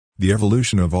The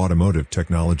evolution of automotive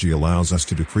technology allows us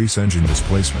to decrease engine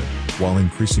displacement, while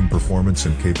increasing performance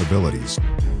and capabilities.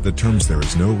 The terms "there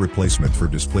is no replacement for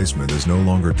displacement" is no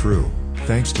longer true,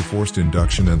 thanks to forced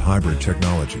induction and hybrid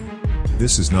technology.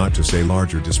 This is not to say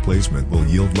larger displacement will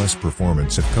yield less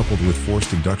performance if coupled with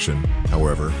forced induction.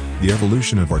 However, the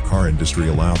evolution of our car industry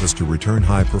allowed us to return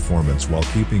high performance while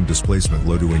keeping displacement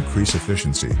low to increase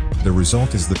efficiency. The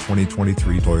result is the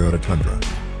 2023 Toyota Tundra.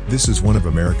 This is one of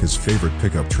America's favorite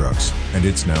pickup trucks, and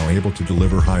it's now able to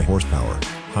deliver high horsepower,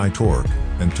 high torque,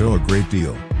 and tow a great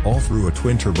deal, all through a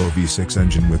twin-turbo V6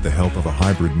 engine with the help of a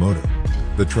hybrid motor.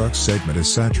 The truck segment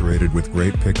is saturated with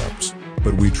great pickups,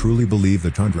 but we truly believe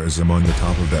the Tundra is among the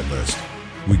top of that list.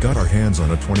 We got our hands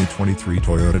on a 2023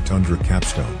 Toyota Tundra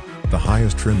Capstone, the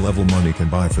highest trim level money can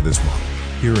buy for this model.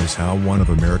 Here is how one of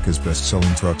America's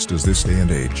best-selling trucks does this day and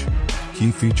age.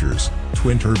 Key features: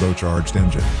 twin turbocharged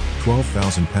engine,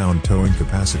 12,000 pound towing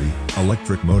capacity,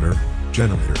 electric motor,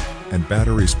 generator, and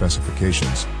battery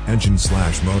specifications.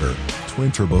 Engine/motor,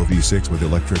 twin turbo V6 with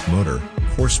electric motor,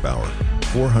 horsepower,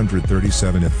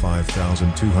 437 at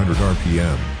 5,200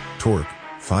 RPM, torque,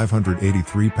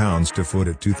 583 pounds-to-foot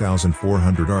at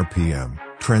 2,400 RPM,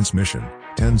 transmission,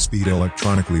 10-speed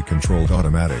electronically controlled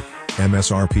automatic,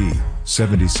 MSRP,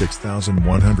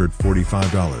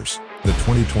 $76,145. The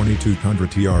 2022 Tundra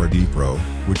TRD Pro,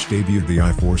 which debuted the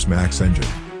iForce Max engine.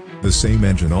 The same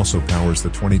engine also powers the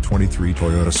 2023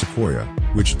 Toyota Sequoia,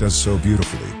 which does so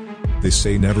beautifully. They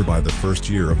say never buy the first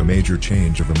year of a major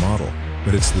change of the model,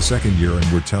 but it's the second year and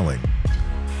we're telling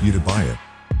you to buy it.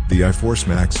 The iForce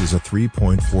Max is a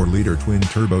 3.4-liter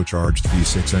twin-turbocharged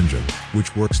V6 engine,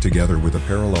 which works together with a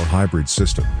parallel hybrid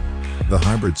system. The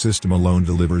hybrid system alone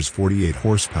delivers 48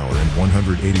 horsepower and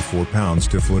 184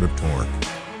 pounds-to-foot of torque.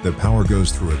 The power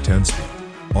goes through a 10-speed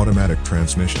automatic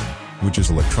transmission, which is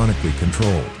electronically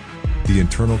controlled. The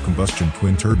internal combustion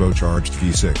twin-turbocharged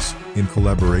V6, in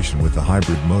collaboration with the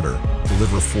hybrid motor,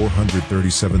 deliver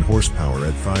 437 horsepower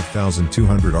at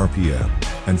 5,200 RPM,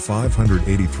 and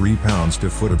 583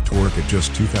 pounds-to-foot of torque at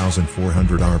just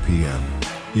 2,400 RPM.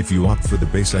 If you opt for the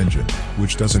base engine,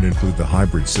 which doesn't include the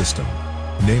hybrid system,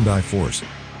 named iForce,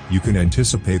 you can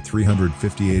anticipate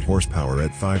 358 horsepower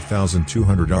at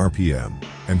 5,200 RPM,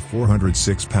 and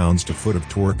 406 pounds-to-foot of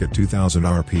torque at 2,000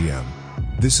 RPM.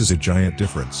 This is a giant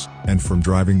difference, and from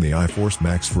driving the iForce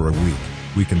Max for a week,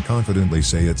 we can confidently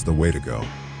say it's the way to go.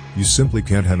 You simply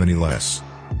can't have any less.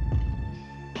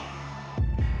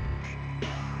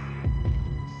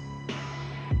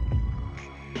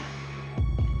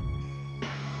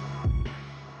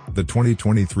 The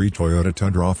 2023 Toyota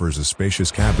Tundra offers a spacious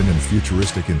cabin and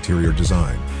futuristic interior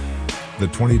design. The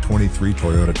 2023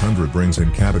 Toyota Tundra brings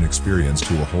in cabin experience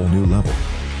to a whole new level.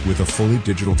 With a fully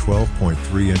digital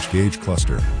 12.3-inch gauge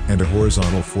cluster, and a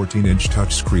horizontal 14-inch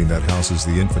touchscreen that houses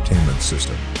the infotainment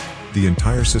system. The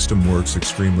entire system works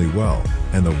extremely well,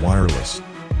 and the wireless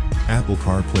Apple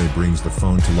CarPlay brings the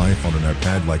phone to life on an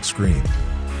iPad-like screen.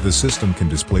 The system can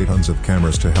display tons of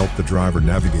cameras to help the driver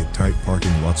navigate tight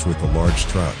parking lots with the large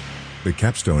truck. The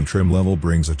Capstone trim level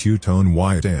brings a two-tone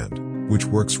white and, which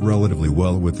works relatively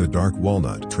well with the dark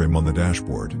walnut trim on the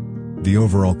dashboard. The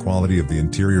overall quality of the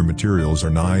interior materials are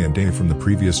night and day from the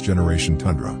previous generation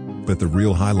Tundra, but the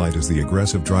real highlight is the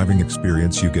aggressive driving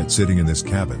experience you get sitting in this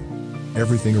cabin.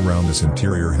 Everything around this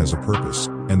interior has a purpose,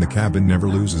 and the cabin never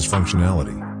loses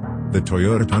functionality. The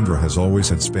Toyota Tundra has always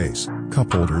had space,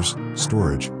 cup holders,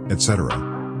 storage, etc.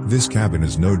 This cabin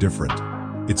is no different.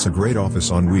 It's a great office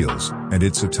on wheels, and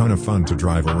it's a ton of fun to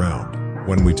drive around.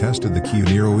 When we tested the Kia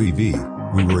Niro EV,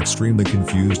 we were extremely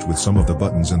confused with some of the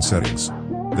buttons and settings.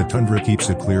 The Tundra keeps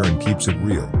it clear and keeps it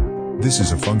real. This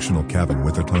is a functional cabin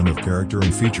with a ton of character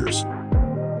and features.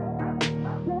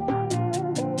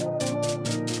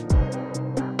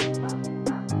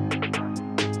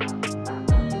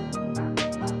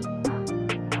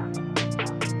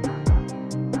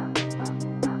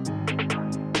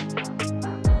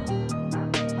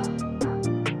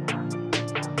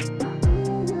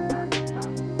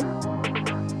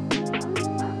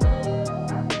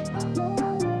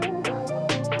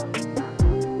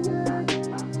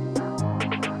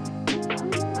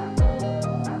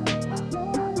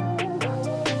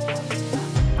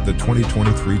 The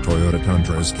 2023 Toyota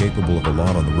Tundra is capable of a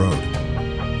lot on the road.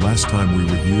 Last time we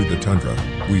reviewed the Tundra,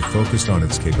 we focused on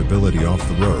its capability off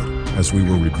the road, as we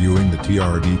were reviewing the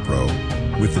TRD Pro.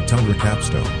 With the Tundra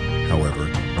Capstone, however,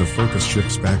 the focus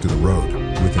shifts back to the road,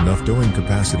 with enough towing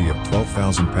capacity of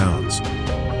 12,000 pounds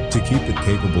to keep it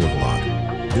capable of a lot.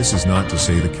 This is not to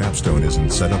say the Capstone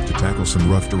isn't set up to tackle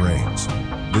some rough terrains.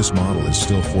 This model is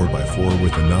still 4x4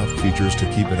 with enough features to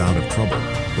keep it out of trouble,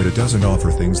 but it doesn't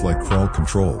offer things like crawl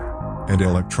control. and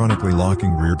electronically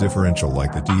locking rear differential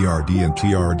like the TRD and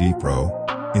TRD Pro.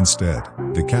 Instead,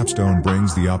 the Capstone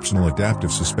brings the optional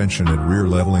adaptive suspension and rear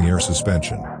leveling air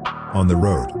suspension. On the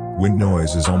road, wind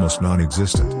noise is almost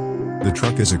non-existent. The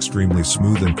truck is extremely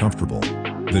smooth and comfortable.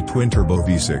 The twin-turbo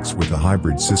V6 with a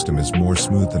hybrid system is more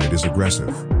smooth than it is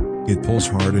aggressive. It pulls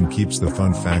hard and keeps the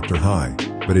fun factor high,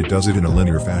 but it does it in a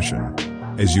linear fashion.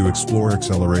 As you explore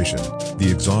acceleration, the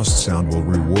exhaust sound will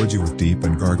reward you with deep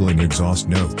and gargling exhaust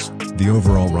notes. The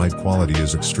overall ride quality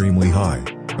is extremely high,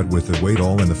 but with the weight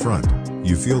all in the front,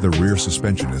 you feel the rear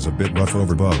suspension is a bit rough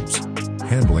over bumps.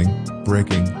 Handling,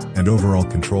 braking, and overall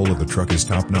control of the truck is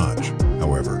top-notch,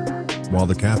 however. While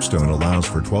the Capstone allows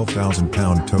for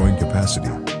 12,000-pound towing capacity,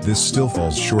 this still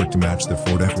falls short to match the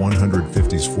Ford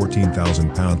F-150's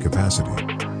 14,000-pound capacity.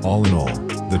 All in all,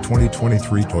 the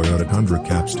 2023 Toyota Tundra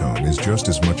Capstone is just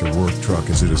as much a work truck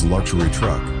as it is a luxury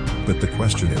truck. But the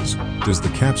question is, does the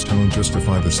Capstone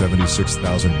justify the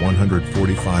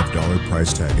 $76,145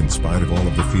 price tag in spite of all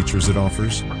of the features it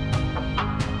offers?